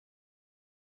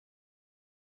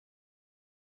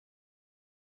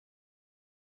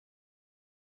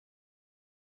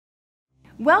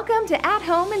Welcome to At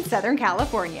Home in Southern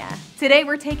California. Today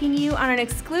we're taking you on an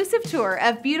exclusive tour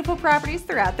of beautiful properties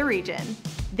throughout the region.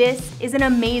 This is an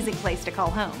amazing place to call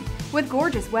home, with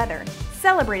gorgeous weather,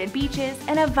 celebrated beaches,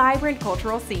 and a vibrant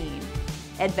cultural scene.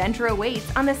 Adventure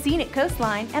awaits on the scenic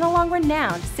coastline and along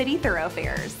renowned city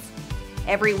thoroughfares.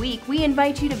 Every week, we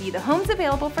invite you to view the homes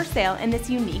available for sale in this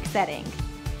unique setting.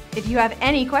 If you have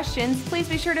any questions, please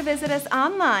be sure to visit us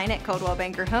online at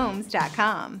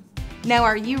ColdwellBankerHomes.com. Now,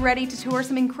 are you ready to tour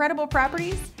some incredible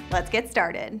properties? Let's get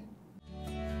started.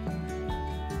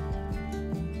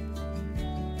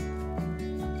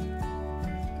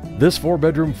 This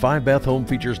 4-bedroom, 5-bath home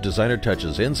features designer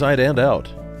touches inside and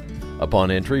out.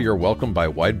 Upon entry, you're welcomed by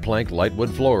wide plank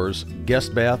lightwood floors,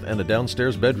 guest bath, and a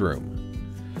downstairs bedroom.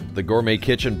 The gourmet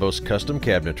kitchen boasts custom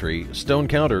cabinetry, stone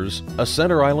counters, a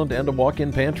center island, and a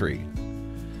walk-in pantry.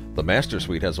 The master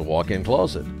suite has a walk-in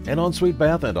closet, an ensuite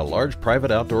bath, and a large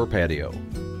private outdoor patio.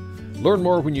 Learn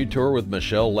more when you tour with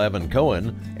Michelle Lavin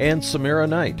Cohen and Samira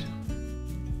Knight.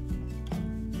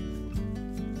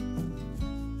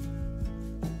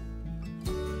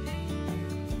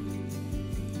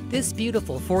 This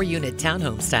beautiful 4-unit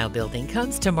townhome-style building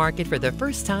comes to market for the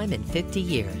first time in 50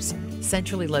 years.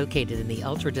 Centrally located in the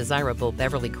ultra-desirable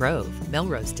Beverly Grove,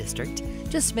 Melrose District,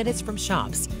 just minutes from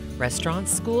shops,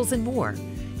 restaurants, schools, and more.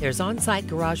 There's on-site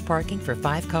garage parking for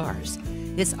 5 cars.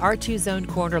 This R2 zone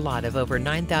corner lot of over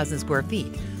 9,000 square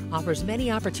feet offers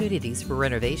many opportunities for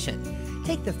renovation.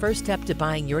 Take the first step to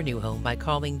buying your new home by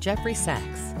calling Jeffrey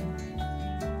Sachs.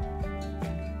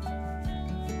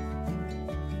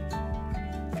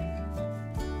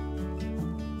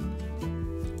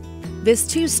 This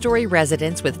 2-story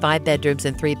residence with 5 bedrooms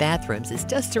and 3 bathrooms is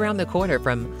just around the corner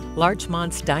from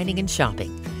Larchmont's Dining and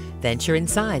Shopping. Venture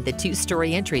inside the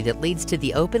 2-story entry that leads to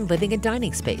the open living and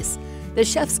dining space. The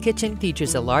chef's kitchen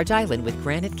features a large island with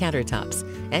granite countertops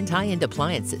and high-end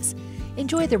appliances.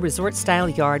 Enjoy the resort-style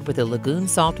yard with a lagoon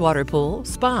saltwater pool,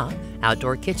 spa,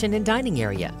 outdoor kitchen, and dining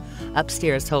area.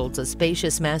 Upstairs holds a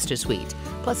spacious master suite,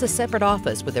 plus a separate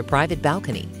office with a private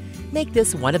balcony. Make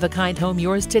this one-of-a-kind home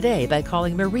yours today by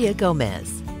calling Maria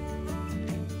Gomez.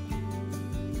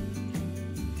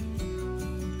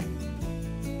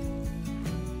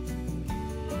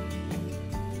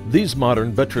 These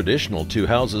modern but traditional 2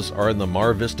 houses are in the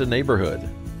Mar Vista neighborhood.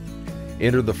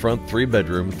 Enter the front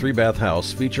 3-bedroom, 3-bath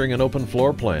house featuring an open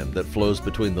floor plan that flows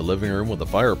between the living room with a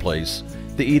fireplace,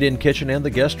 the eat-in kitchen, and the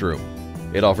guest room.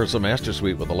 It offers a master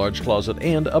suite with a large closet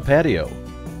and a patio.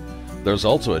 There's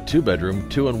also a 2-bedroom,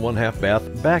 2 1/2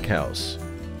 bath back house.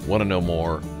 Want to know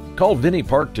more? Call Vinnie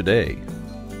Park today.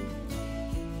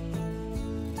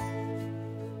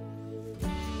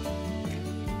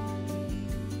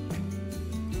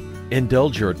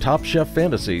 Indulge your Top Chef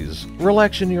fantasies.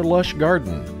 Relax in your lush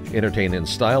garden. Entertain in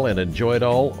style and enjoy it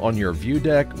all on your view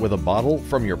deck with a bottle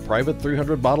from your private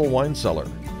 300-bottle wine cellar.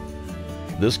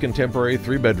 This contemporary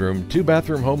 3-bedroom,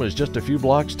 2-bathroom home is just a few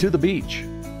blocks to the beach.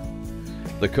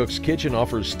 The cook's kitchen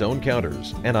offers stone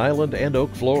counters, an island, and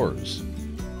oak floors.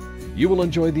 You will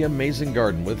enjoy the amazing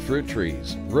garden with fruit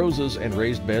trees, roses, and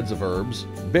raised beds of herbs,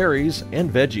 berries, and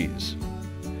veggies.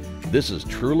 This is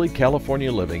truly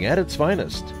California living at its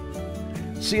finest.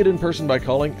 See it in person by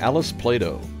calling Alice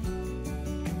Plato.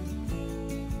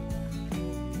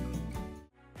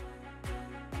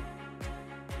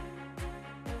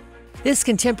 This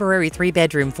contemporary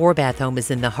 3-bedroom, 4-bath home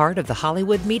is in the heart of the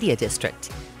Hollywood Media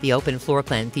District. The open floor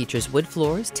plan features wood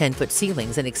floors, 10-foot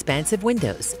ceilings, and expansive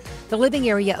windows. The living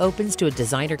area opens to a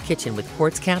designer kitchen with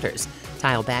quartz counters,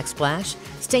 tile backsplash,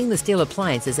 stainless steel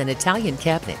appliances, and Italian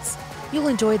cabinets. You'll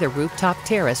enjoy the rooftop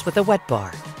terrace with a wet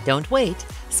bar. Don't wait.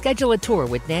 Schedule a tour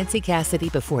with Nancy Cassidy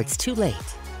before it's too late.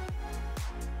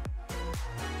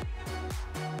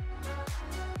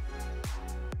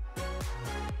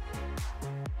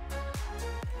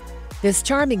 This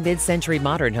charming mid-century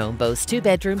modern home boasts 2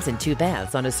 bedrooms and 2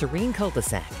 baths on a serene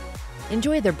cul-de-sac.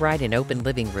 Enjoy the bright and open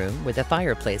living room with a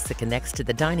fireplace that connects to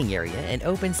the dining area and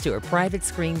opens to a private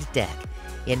screened deck,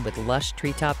 in with lush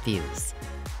treetop views.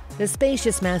 The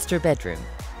spacious master bedroom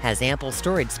has ample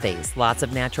storage space, lots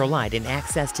of natural light, and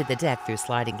access to the deck through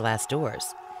sliding glass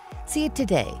doors. See it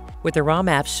today with Aram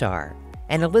Afshar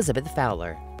and Elizabeth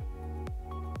Fowler.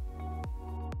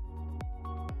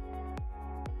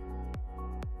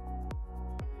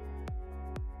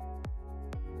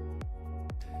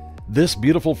 This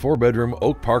beautiful 4-bedroom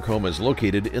Oak Park home is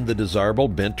located in the desirable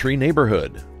Bent Tree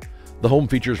neighborhood. The home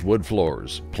features wood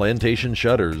floors, plantation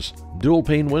shutters,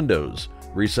 dual-pane windows,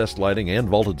 recessed lighting, and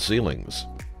vaulted ceilings.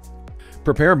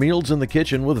 Prepare meals in the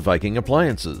kitchen with Viking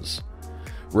appliances.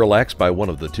 Relax by one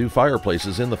of the 2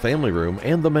 fireplaces in the family room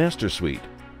and the master suite.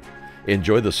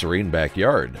 Enjoy the serene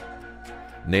backyard.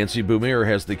 Nancy Boomer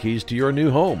has the keys to your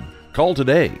new home. Call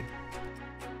today.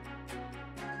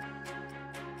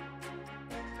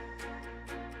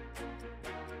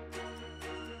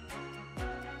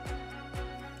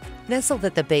 Nestled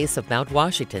at the base of Mount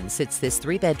Washington sits this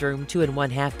 3-bedroom,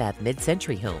 2.5 bath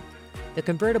mid-century home. The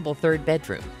convertible 3rd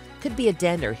bedroom could be a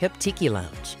den or hip tiki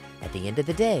lounge. At the end of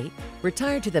the day,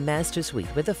 retire to the master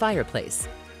suite with a fireplace.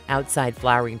 Outside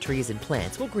flowering trees and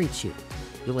plants will greet you.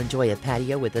 You'll enjoy a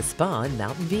patio with a spa and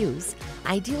mountain views,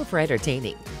 ideal for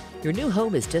entertaining. Your new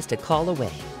home is just a call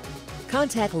away.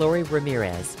 Contact Lori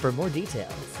Ramirez for more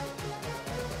details.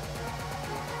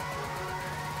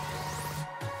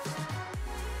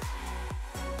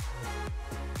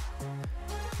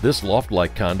 This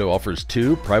loft-like condo offers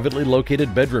 2 privately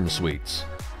located bedroom suites.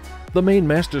 The main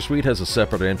master suite has a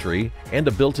separate entry and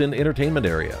a built-in entertainment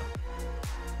area.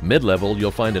 Mid-level, you'll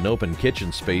find an open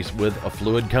kitchen space with a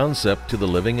fluid concept to the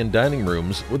living and dining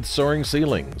rooms with soaring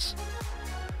ceilings.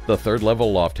 The 3rd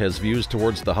level loft has views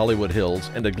towards the Hollywood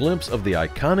Hills and a glimpse of the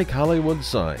iconic Hollywood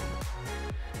sign.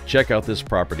 Check out this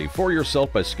property for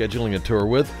yourself by scheduling a tour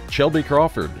with Shelby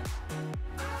Crawford.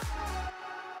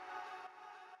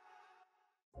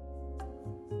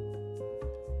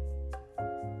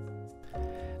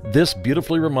 This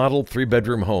beautifully remodeled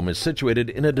 3-bedroom home is situated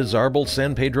in a desirable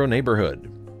San Pedro neighborhood.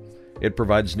 It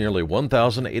provides nearly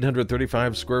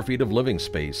 1,835 square feet of living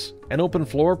space, an open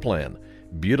floor plan,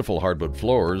 beautiful hardwood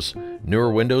floors,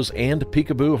 newer windows, and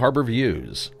peekaboo harbor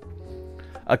views.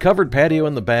 A covered patio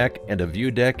in the back and a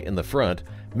view deck in the front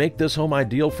make this home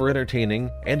ideal for entertaining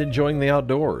and enjoying the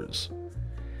outdoors.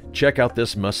 Check out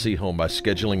this must-see home by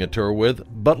scheduling a tour with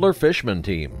Butler Fishman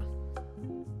Team.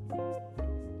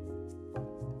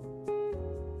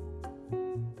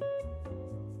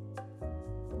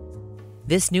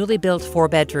 This newly built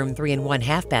 4-bedroom,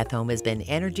 3.5 bath home has been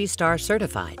ENERGY STAR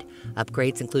certified.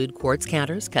 Upgrades include quartz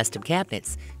counters, custom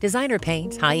cabinets, designer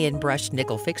paint, high-end brushed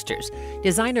nickel fixtures,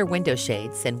 designer window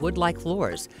shades, and wood-like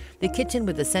floors. The kitchen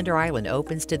with the center island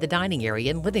opens to the dining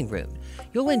area and living room.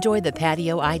 You'll enjoy the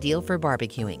patio ideal for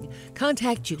barbecuing.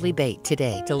 Contact Julie Bate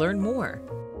today to learn more.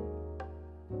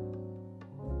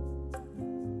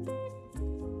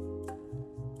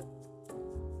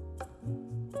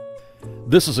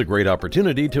 This is a great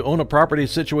opportunity to own a property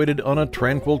situated on a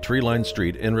tranquil tree-lined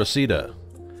street in Reseda.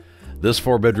 This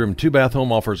 4-bedroom, 2-bath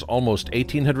home offers almost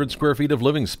 1,800 square feet of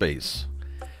living space.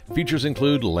 Features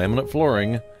include laminate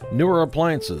flooring, newer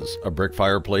appliances, a brick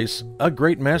fireplace, a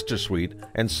great master suite,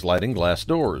 and sliding glass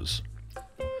doors.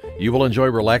 You will enjoy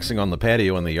relaxing on the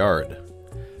patio in the yard.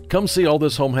 Come see all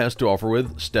this home has to offer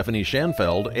with Stephanie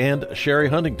Schanfeld and Sherry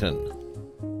Huntington.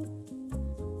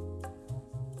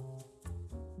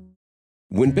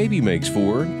 When baby makes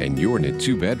 4 and you're in a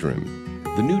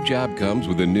 2-bedroom, the new job comes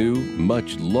with a new,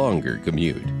 much longer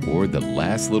commute, or the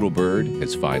last little bird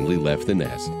has finally left the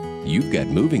nest. You've got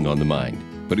moving on the mind,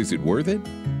 but is it worth it?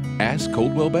 Ask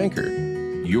Coldwell Banker.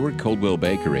 Your Coldwell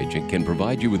Banker agent can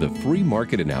provide you with a free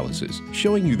market analysis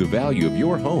showing you the value of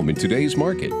your home in today's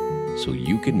market, so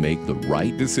you can make the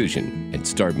right decision and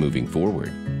start moving forward.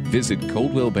 Visit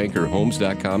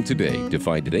ColdwellBankerHomes.com today to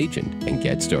find an agent and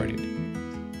get started.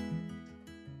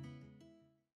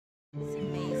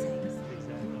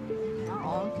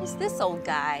 Who's this old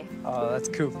guy? Oh, that's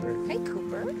Cooper. Hey,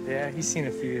 Cooper. Yeah, he's seen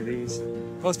a few of these.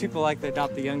 Most people like to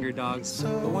adopt the younger dogs,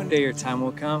 but one day your time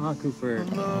will come, huh, Cooper?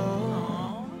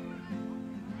 Aww.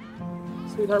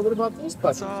 Sweetheart, what about these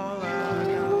puppies?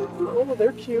 Oh,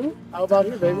 they're cute. How about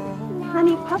you, baby?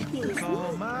 Mommy, puppies.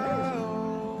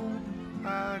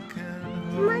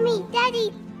 Mommy,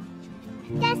 Daddy.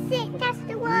 That's it. That's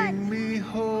the one.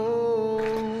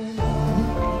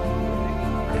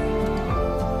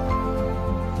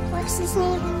 What's his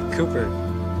name? Cooper.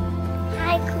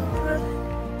 Hi,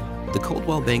 Cooper. The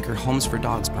Coldwell Banker Homes for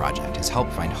Dogs project has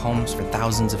helped find homes for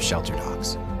thousands of shelter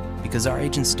dogs. Because our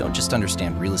agents don't just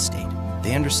understand real estate,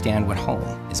 they understand what home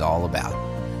is all about.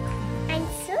 I'm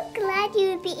so glad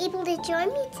you would be able to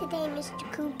join me today, Mr.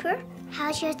 Cooper.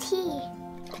 How's your tea?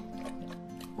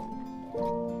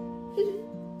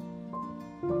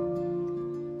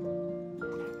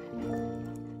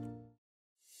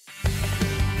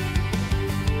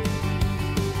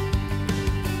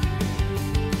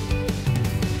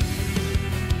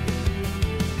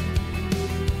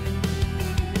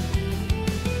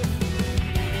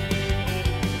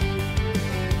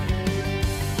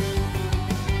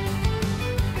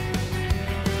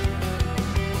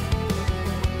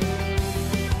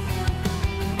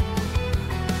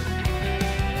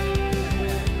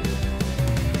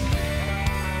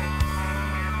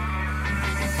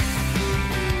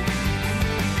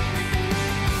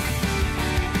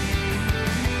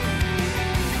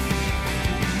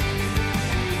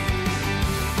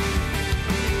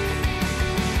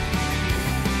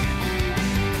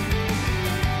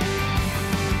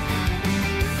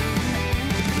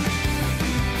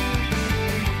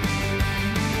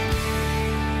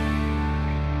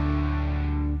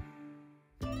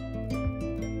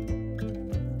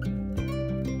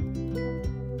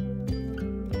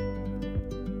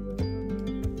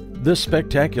 This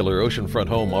spectacular oceanfront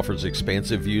home offers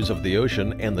expansive views of the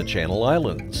ocean and the Channel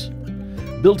Islands.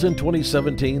 Built in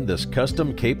 2017, this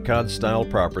custom Cape Cod-style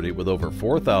property with over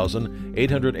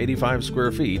 4,885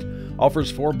 square feet offers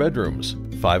 4 bedrooms,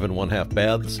 5 1/2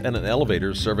 baths, and an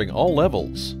elevator serving all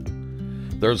levels.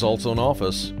 There's also an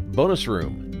office, bonus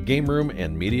room, game room,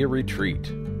 and media retreat.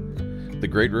 The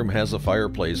great room has a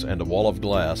fireplace and a wall of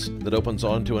glass that opens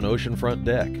onto an oceanfront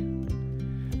deck.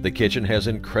 The kitchen has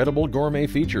incredible gourmet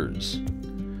features.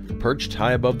 Perched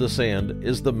high above the sand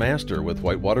is the master with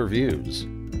whitewater views.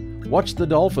 Watch the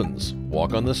dolphins,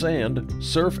 walk on the sand,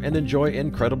 surf, and enjoy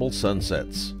incredible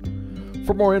sunsets.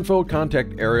 For more info,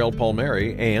 contact Ariel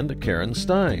Palmieri and Karen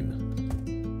Stein.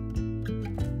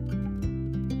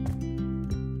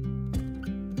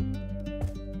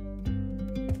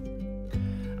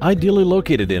 Ideally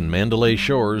located in Mandalay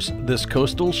Shores, this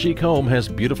coastal chic home has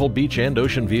beautiful beach and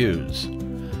ocean views.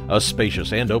 A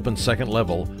spacious and open second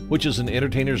level, which is an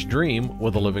entertainer's dream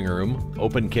with a living room,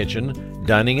 open kitchen,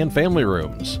 dining, and family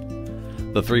rooms.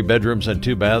 The 3 bedrooms and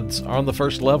 2 baths are on the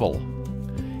first level.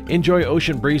 Enjoy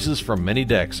ocean breezes from many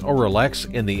decks or relax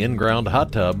in the in-ground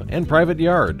hot tub and private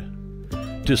yard.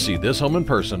 To see this home in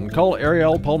person, call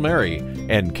Ariel Palmieri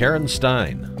and Karen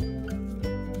Stein.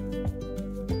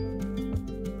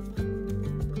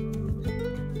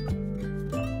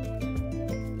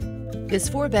 This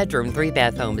 4-bedroom,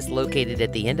 3-bath home is located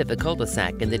at the end of a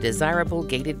cul-de-sac in the desirable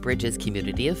Gated Bridges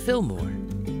community of Fillmore.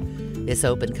 This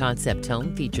open concept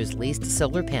home features leased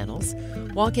solar panels,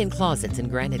 walk-in closets, and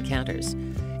granite counters.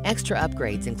 Extra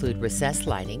upgrades include recessed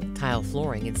lighting, tile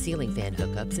flooring, and ceiling fan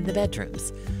hookups in the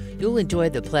bedrooms. You'll enjoy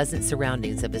the pleasant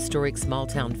surroundings of historic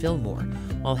small-town Fillmore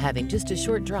while having just a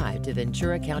short drive to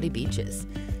Ventura County beaches,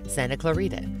 Santa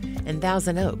Clarita, and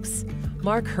Thousand Oaks.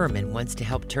 Mark Herman wants to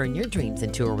help turn your dreams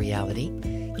into a reality.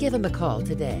 Give him a call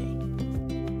today.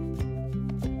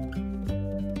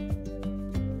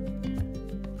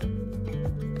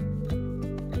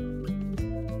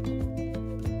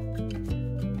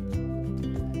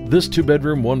 This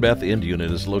 2-bedroom, 1-bath end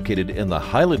unit is located in the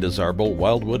highly desirable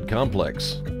Wildwood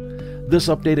Complex. This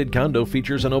updated condo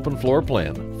features an open floor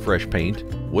plan, fresh paint,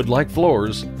 wood-like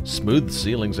floors, smooth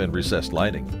ceilings, and recessed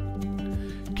lighting.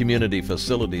 Community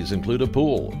facilities include a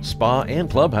pool, spa, and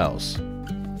clubhouse.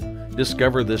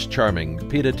 Discover this charming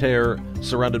pied-à-terre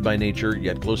surrounded by nature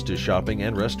yet close to shopping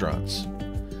and restaurants.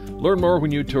 Learn more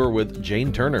when you tour with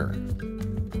Jane Turner.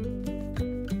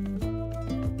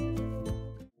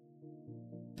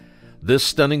 This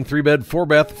stunning 3-bed,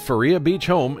 4-bath Faria Beach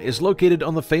home is located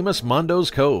on the famous Mondo's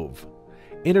Cove.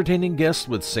 Entertaining guests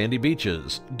with sandy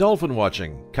beaches, dolphin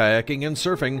watching, kayaking, and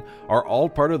surfing are all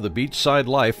part of the beachside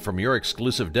life from your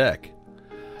exclusive deck.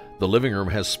 The living room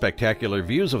has spectacular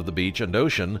views of the beach and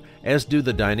ocean, as do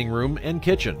the dining room and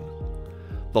kitchen.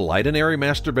 The light and airy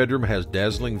master bedroom has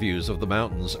dazzling views of the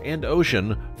mountains and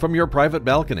ocean from your private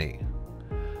balcony.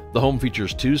 The home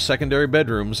features 2 secondary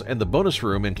bedrooms, and the bonus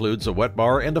room includes a wet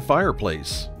bar and a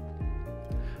fireplace.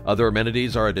 Other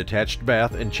amenities are a detached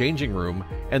bath and changing room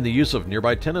and the use of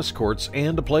nearby tennis courts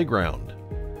and a playground.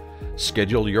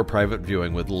 Schedule your private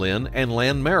viewing with Lynn and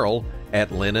Lan Merrill at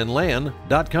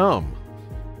lynnandlan.com.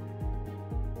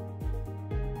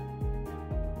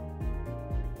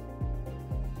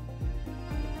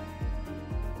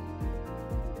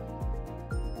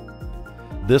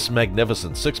 This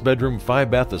magnificent 6-bedroom,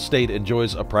 5-bath estate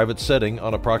enjoys a private setting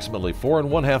on approximately 4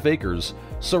 1/2 acres,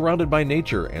 surrounded by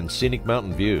nature and scenic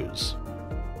mountain views.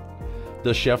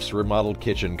 The chef's remodeled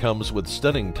kitchen comes with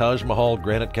stunning Taj Mahal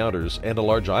granite counters and a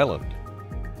large island.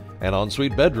 An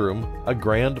ensuite bedroom, a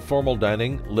grand formal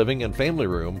dining, living, and family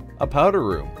room, a powder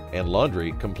room, and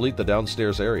laundry complete the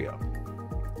downstairs area.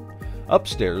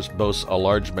 Upstairs boasts a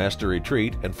large master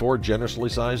retreat and 4 generously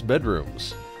sized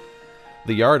bedrooms.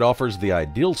 The yard offers the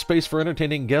ideal space for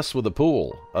entertaining guests with a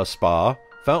pool, a spa,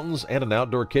 fountains, and an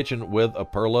outdoor kitchen with a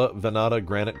Perla Venata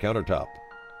granite countertop.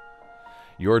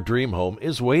 Your dream home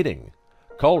is waiting.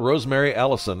 Call Rosemary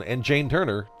Allison and Jane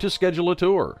Turner to schedule a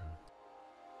tour.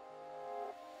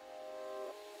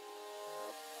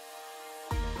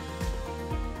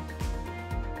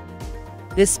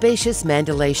 This spacious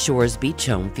Mandalay Shores beach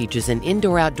home features an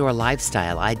indoor-outdoor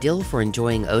lifestyle ideal for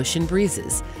enjoying ocean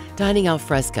breezes, dining al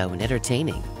fresco, and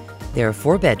entertaining. There are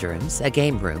 4 bedrooms, a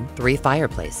game room, 3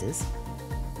 fireplaces,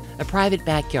 a private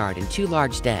backyard, and 2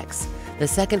 large decks. The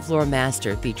second-floor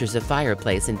master features a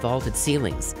fireplace and vaulted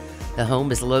ceilings. The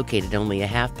home is located only a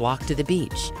half block to the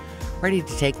beach. Ready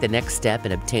to take the next step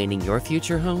in obtaining your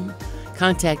future home?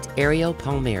 Contact Ariel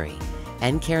Palmieri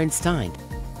and Karen Stein.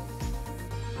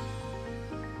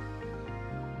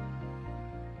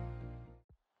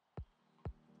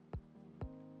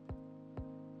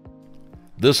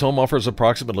 This home offers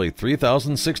approximately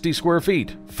 3,060 square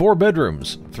feet, 4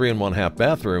 bedrooms, 3 1/2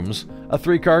 bathrooms, a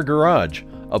 3-car garage,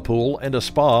 a pool, and a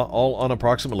spa, all on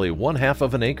approximately 1/2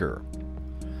 of an acre.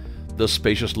 The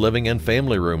spacious living and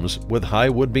family rooms with high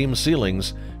wood beam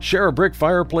ceilings share a brick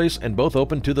fireplace and both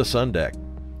open to the sun deck.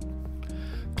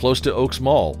 Close to Oaks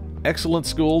Mall, excellent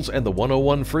schools, and the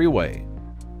 101 freeway.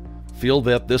 Feel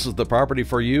that this is the property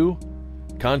for you?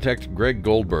 Contact Greg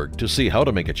Goldberg to see how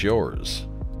to make it yours.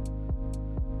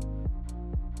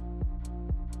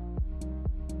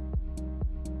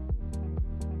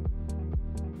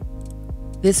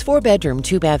 This 4-bedroom,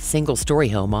 2-bath, single-story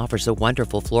home offers a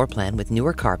wonderful floor plan with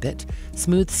newer carpet,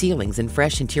 smooth ceilings, and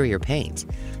fresh interior paint.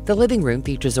 The living room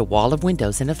features a wall of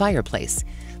windows and a fireplace.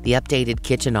 The updated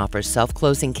kitchen offers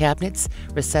self-closing cabinets,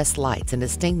 recessed lights, and a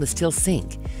stainless steel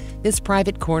sink. This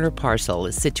private corner parcel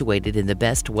is situated in the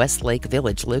best Westlake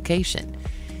Village location.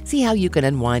 See how you can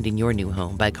unwind in your new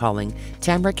home by calling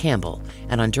Tamara Campbell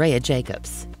and Andrea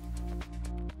Jacobs.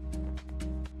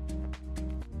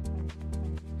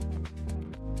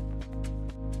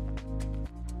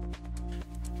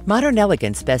 Modern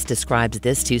elegance best describes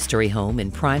this 2-story home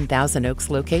in prime Thousand Oaks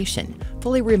location,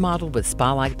 fully remodeled with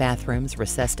spa-like bathrooms,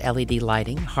 recessed LED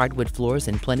lighting, hardwood floors,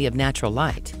 and plenty of natural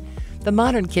light. The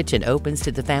modern kitchen opens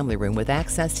to the family room with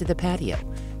access to the patio,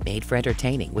 made for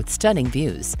entertaining with stunning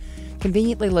views.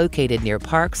 Conveniently located near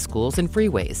parks, schools, and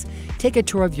freeways, take a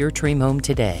tour of your dream home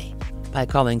today by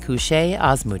calling Couché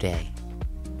Osmoudet.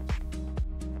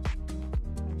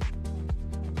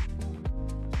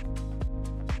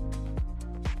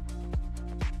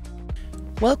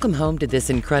 Welcome home to this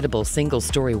incredible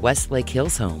single-story Westlake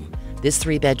Hills home. This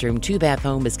 3-bedroom, 2-bath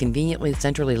home is conveniently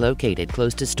centrally located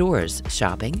close to stores,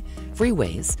 shopping,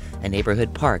 freeways, a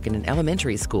neighborhood park, and an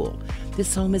elementary school.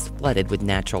 This home is flooded with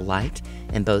natural light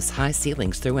and boasts high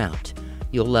ceilings throughout.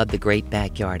 You'll love the great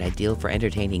backyard, ideal for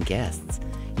entertaining guests.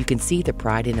 You can see the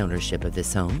pride in ownership of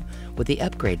this home with the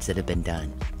upgrades that have been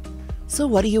done. So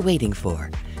what are you waiting for?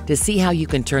 To see how you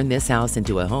can turn this house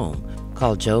into a home,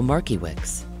 call Joe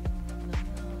Markiewicz.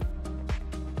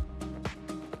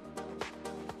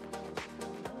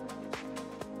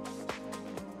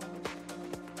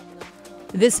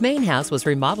 This main house was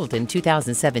remodeled in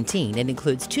 2017 and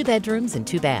includes 2 bedrooms and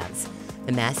 2 baths.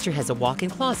 The master has a walk-in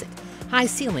closet, high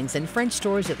ceilings, and French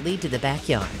doors that lead to the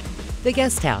backyard. The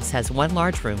guest house has 1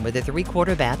 large room with a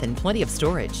 3/4 bath and plenty of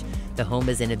storage. The home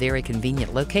is in a very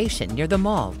convenient location near the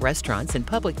mall, restaurants, and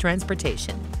public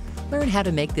transportation. Learn how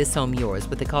to make this home yours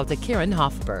with a call to Karen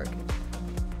Hoffberg.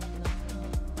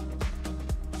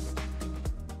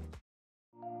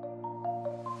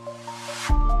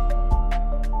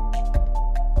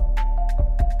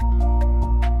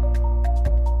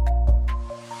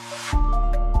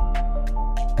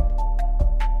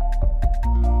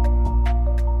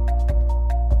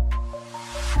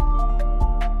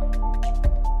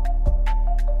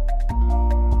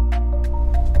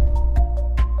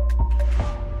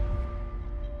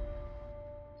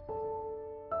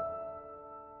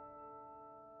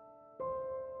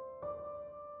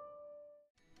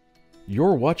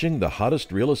 You're watching the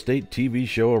hottest real estate TV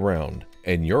show around,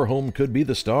 and your home could be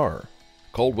the star.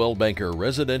 Coldwell Banker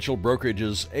Residential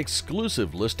Brokerage's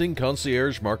exclusive listing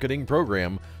concierge marketing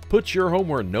program puts your home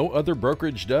where no other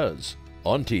brokerage does,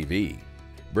 on TV,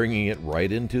 bringing it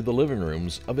right into the living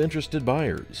rooms of interested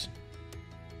buyers.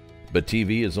 But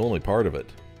TV is only part of it.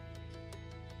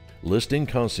 Listing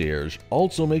Concierge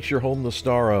also makes your home the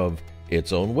star of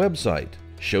its own website,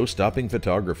 show-stopping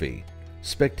photography,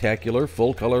 spectacular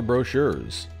full-color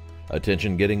brochures,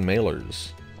 attention-getting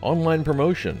mailers, online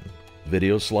promotion,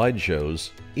 video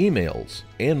slideshows, emails,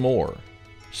 and more.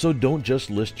 So don't just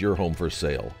list your home for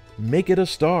sale. Make it a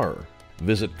star.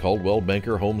 Visit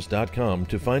CaldwellBankerHomes.com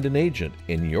to find an agent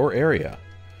in your area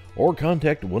or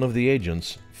contact one of the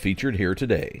agents featured here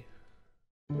today.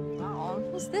 Oh,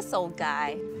 who's this old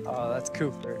guy? Oh, that's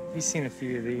Cooper. He's seen a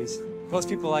few of these. Most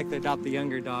people like to adopt the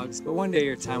younger dogs, but one day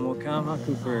your time will come, huh,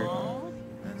 Cooper?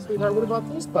 Sweetheart, what about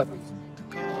these puppies?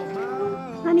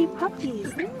 Honey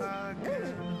puppies.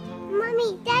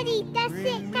 Mommy, Daddy, that's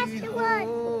it. That's the one.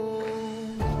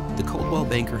 The Coldwell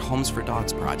Banker Homes for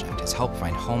Dogs project has helped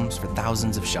find homes for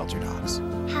thousands of shelter dogs.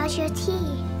 How's your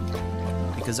tea?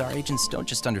 Because our agents don't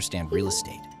just understand real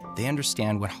estate, they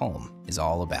understand what home is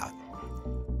all about.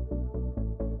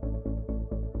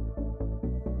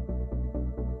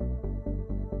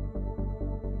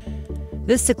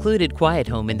 This secluded, quiet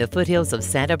home in the foothills of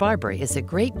Santa Barbara is a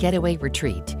great getaway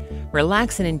retreat.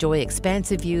 Relax and enjoy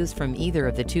expansive views from either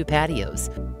of the 2 patios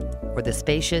or the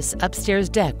spacious upstairs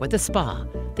deck with a spa.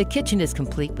 The kitchen is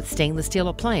complete with stainless steel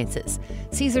appliances,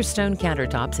 Caesar stone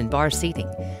countertops, and bar seating.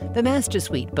 The master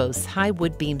suite boasts high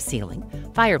wood beam ceiling,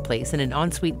 fireplace, and an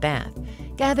ensuite bath.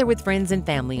 Gather with friends and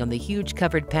family on the huge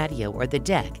covered patio or the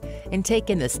deck and take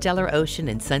in the stellar ocean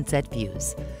and sunset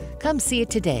views. Come see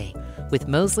it today with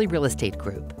Mosley Real Estate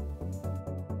Group.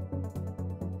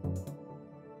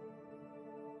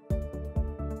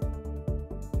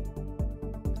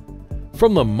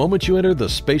 From the moment you enter the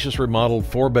spacious remodeled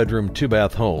 4-bedroom,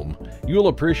 2-bath home, you'll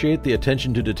appreciate the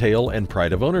attention to detail and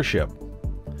pride of ownership.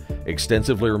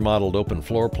 Extensively remodeled open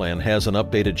floor plan has an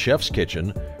updated chef's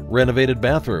kitchen, renovated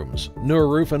bathrooms, newer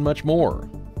roof, and much more.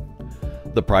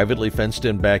 The privately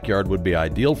fenced-in backyard would be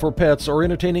ideal for pets or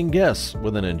entertaining guests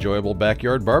with an enjoyable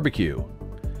backyard barbecue.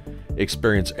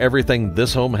 Experience everything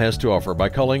this home has to offer by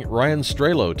calling Ryan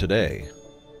Strelo today.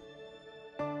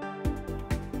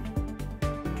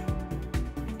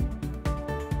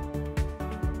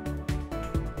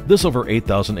 This over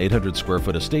 8,800 square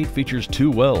foot estate features 2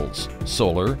 wells,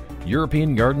 solar,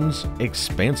 European gardens,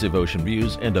 expansive ocean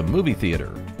views, and a movie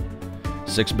theater.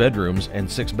 6 bedrooms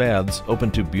and 6 baths open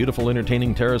to beautiful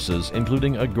entertaining terraces,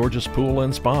 including a gorgeous pool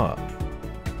and spa.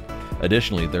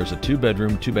 Additionally, there's a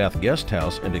 2-bedroom, 2-bath guest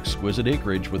house and exquisite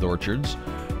acreage with orchards,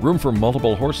 room for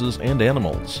multiple horses and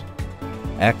animals.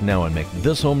 Act now and make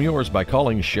this home yours by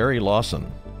calling Sherry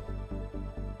Lawson.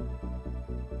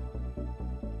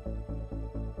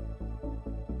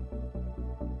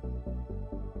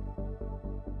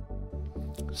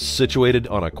 Situated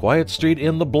on a quiet street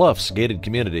in the Bluffs gated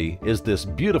community is this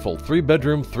beautiful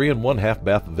 3-bedroom, 3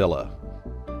 1/2-bath villa.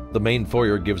 The main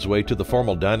foyer gives way to the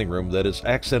formal dining room that is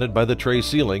accented by the tray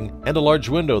ceiling and a large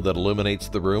window that illuminates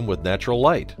the room with natural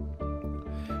light.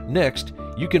 Next,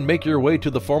 you can make your way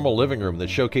to the formal living room that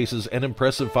showcases an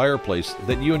impressive fireplace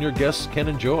that you and your guests can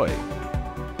enjoy.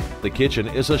 The kitchen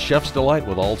is a chef's delight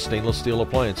with all stainless steel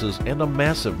appliances and a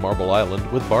massive marble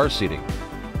island with bar seating.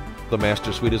 The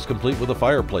master suite is complete with a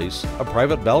fireplace, a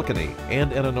private balcony,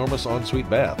 and an enormous ensuite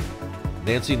bath.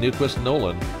 Nancy Newquist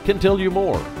Nolan can tell you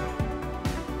more.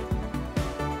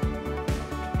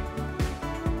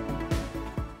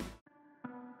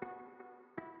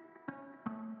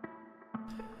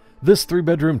 This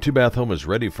 3-bedroom, 2-bath home is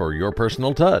ready for your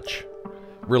personal touch.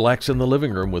 Relax in the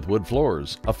living room with wood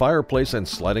floors, a fireplace, and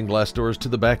sliding glass doors to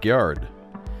the backyard.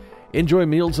 Enjoy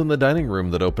meals in the dining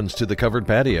room that opens to the covered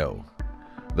patio.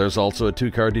 There's also a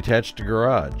 2-car detached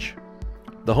garage.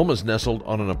 The home is nestled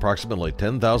on an approximately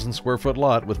 10,000 square foot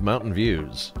lot with mountain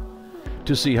views.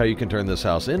 To see how you can turn this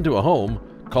house into a home,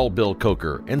 call Bill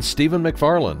Coker and Stephen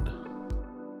McFarland.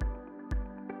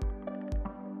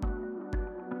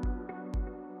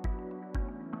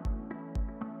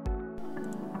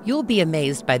 You'll be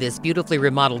amazed by this beautifully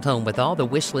remodeled home with all the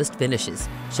wish list finishes,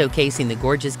 showcasing the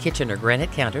gorgeous kitchen or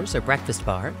granite counters, a breakfast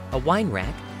bar, a wine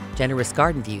rack, generous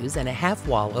garden views, and a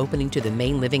half-wall opening to the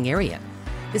main living area.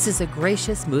 This is a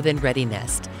gracious move-in ready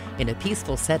nest in a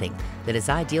peaceful setting that is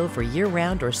ideal for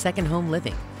year-round or second home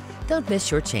living. Don't miss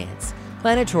your chance.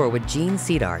 Plan a tour with Gene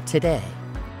Cedar today.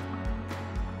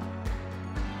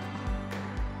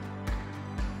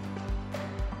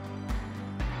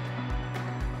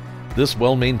 This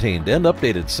well-maintained and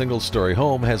updated single-story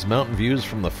home has mountain views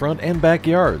from the front and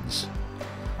backyards.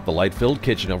 The light-filled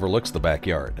kitchen overlooks the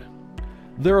backyard.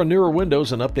 There are newer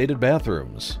windows and updated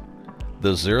bathrooms.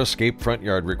 The xeriscape front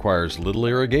yard requires little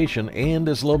irrigation and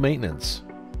is low maintenance.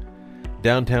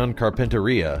 Downtown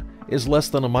Carpinteria is less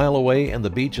than a mile away and the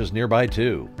beach is nearby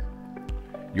too.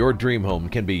 Your dream home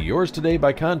can be yours today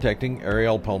by contacting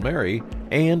Ariel Palmieri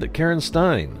and Karen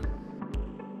Stein.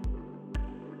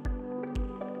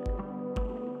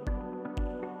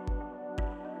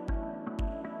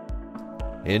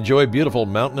 Enjoy beautiful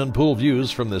mountain and pool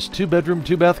views from this 2-bedroom,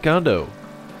 2-bath condo.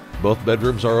 Both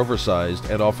bedrooms are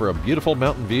oversized and offer a beautiful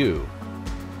mountain view.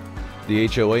 The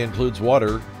HOA includes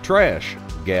water, trash,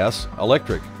 gas,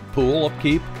 electric, pool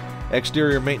upkeep,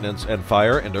 exterior maintenance, and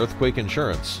fire and earthquake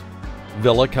insurance.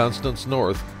 Villa Constance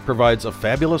North provides a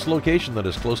fabulous location that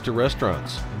is close to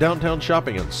restaurants, downtown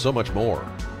shopping, and so much more.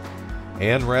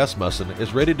 Ann Rasmussen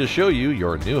is ready to show you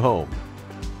your new home.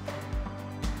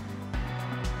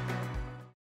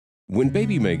 When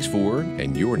baby makes 4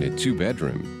 and you're in a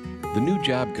 2-bedroom, the new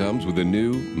job comes with a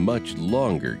new, much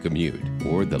longer commute,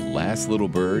 or the last little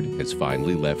bird has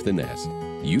finally left the nest.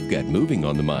 You've got moving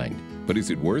on the mind, but is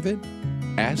it worth it?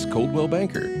 Ask Coldwell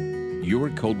Banker. Your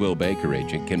Coldwell Banker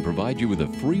agent can provide you with a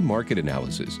free market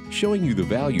analysis showing you the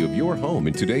value of your home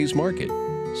in today's market,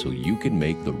 so you can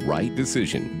make the right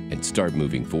decision and start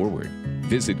moving forward.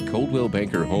 Visit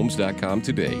ColdwellBankerHomes.com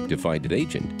today to find an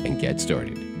agent and get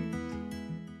started.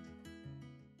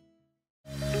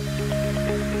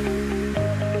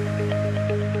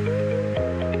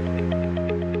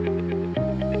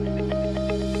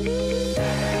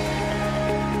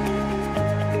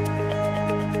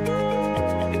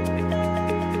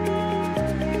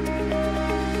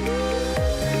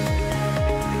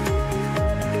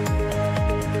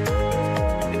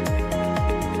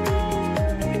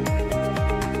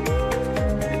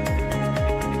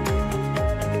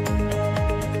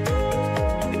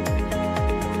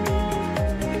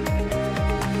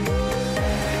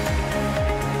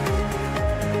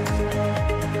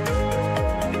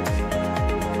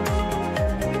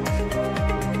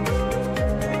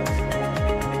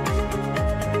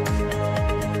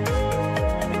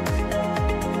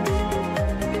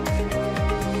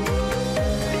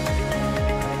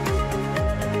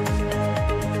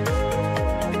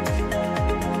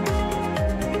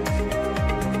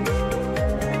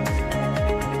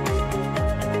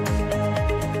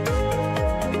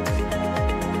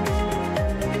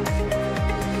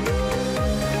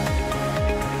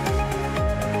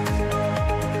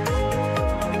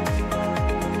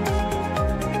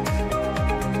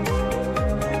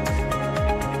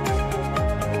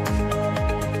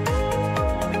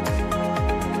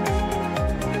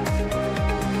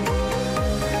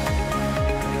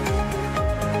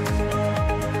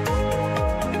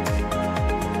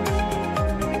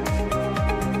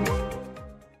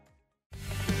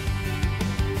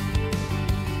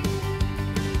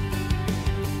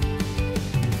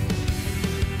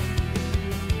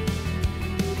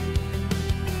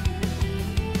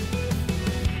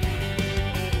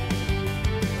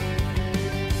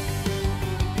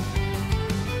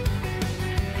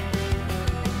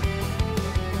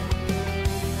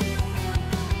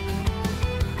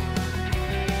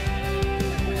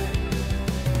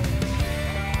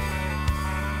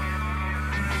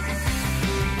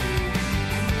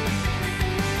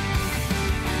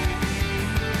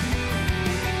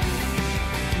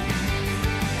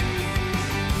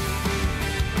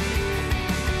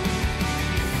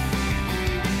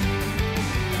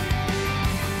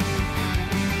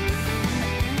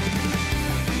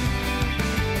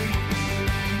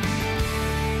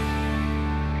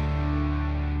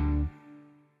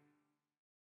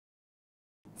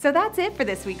 So that's it for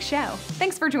this week's show.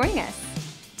 Thanks for joining us.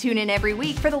 Tune in every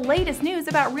week for the latest news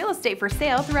about real estate for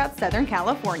sale throughout Southern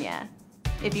California.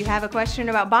 If you have a question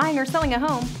about buying or selling a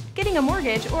home, getting a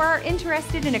mortgage, or are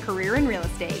interested in a career in real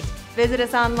estate, visit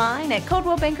us online at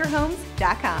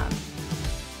ColdwellBankerHomes.com.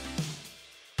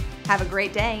 Have a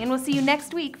great day, and we'll see you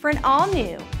next week for an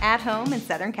all-new At Home in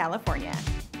Southern California.